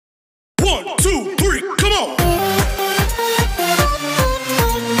1, 2, 3, come on!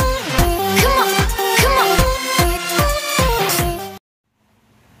 Come on, come on.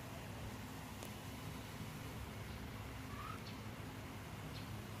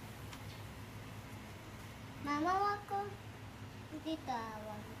 Mama, wag ko. Dito,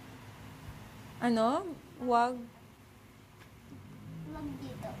 wag. Ano? Wag. Wag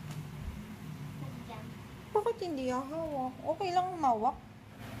dito. Wag dyan. Bakit hindi hawak? Okay lang mawak.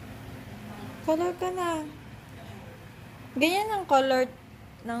 Color ka na. Ganyan ang color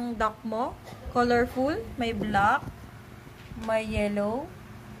ng duck mo. Colorful. May black. May yellow.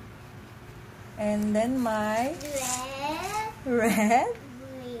 And then may Red. red.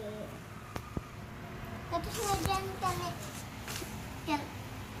 Green. Tapos na dyan kami. Dyan.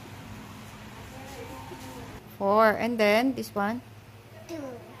 4. And then, this one. 2.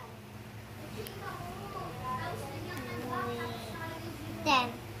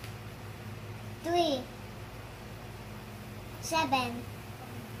 10. 3. 7.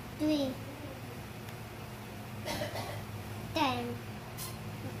 3. 10.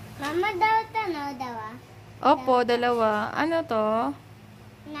 Mama daw tanaw daw ah. Opo, dalawa. Ano to?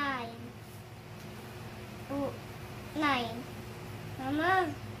 9. 9. Mama.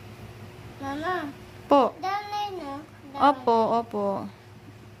 Mama. Po. Daw na yun no? Opo, opo.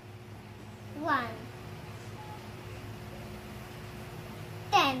 1.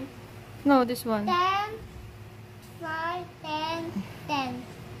 10. No, this one. 10. 5. 10. 10.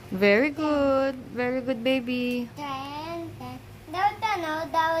 Very good. Very good, baby. 10. 10. Daw tanaw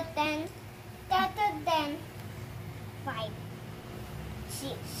daw 10. Dato 10. 5.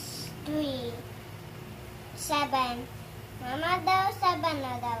 6. 3. 7. Mama daw 7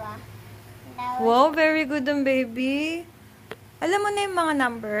 na daw ah. Daw. Wow, very good ang baby. Alam mo na yung mga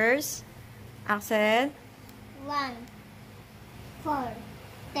numbers? Axel? 1. 4.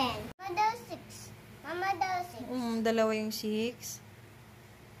 10. Mama daw 6. Mama daw 6. Dalawa yung 6.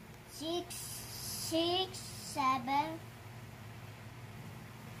 6. 6. 7.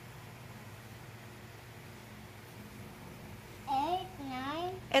 8.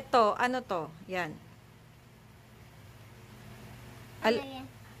 9. Ito, ano to? Yan. Ano yan?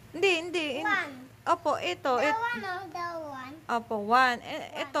 Hindi. 1. Opo, ito. Daw 1 oh. Daw 1. Opo, 1.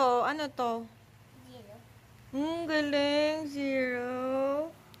 Ito, ano to? 0. Galing.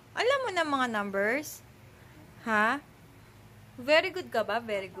 0. Alam mo na mga numbers? Ha? Very good ka ba?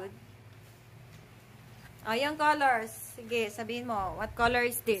 Very good. Yung colors. Sige, sabihin mo. What color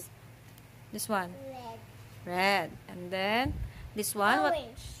is this? This one. Red. Red. And then, this one. What?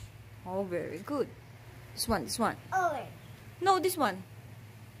 Orange. Oh, very good. This one, this one. Orange. No, this one.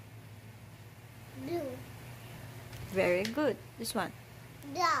 Blue. Very good. This one.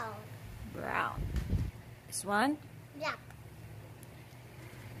 Brown. Brown. This one. Black.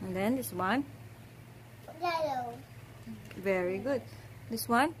 And then this one. Yellow. Very good. This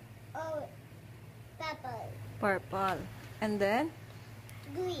one. Oh, purple. Purple. And then.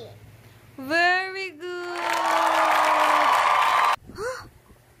 Green. Very good.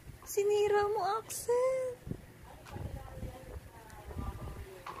 Sinira mo, Axel.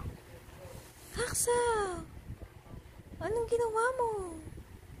 Axel. Anong ginawa mo?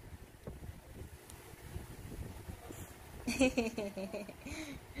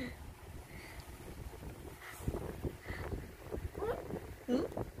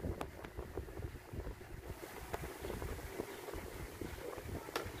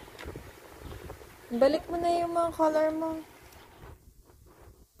 Balik mo na yung mga color mo.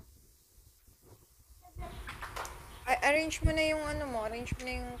 Arrange mo na yung ano mo. Arrange mo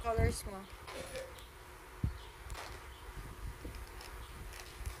na yung colors mo.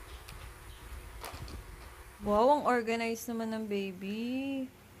 Wow, ang organized naman ng baby.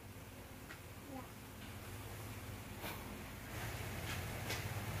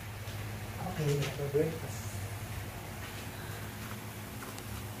 Okay, breakfast.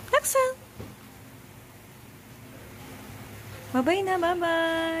 Axel! Bye-bye na,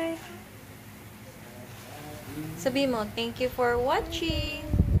 bye-bye! Sabi mo, thank you for watching!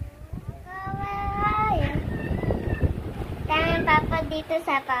 Kawaii. Kaya papa dito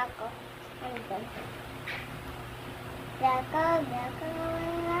sa pako. Dako.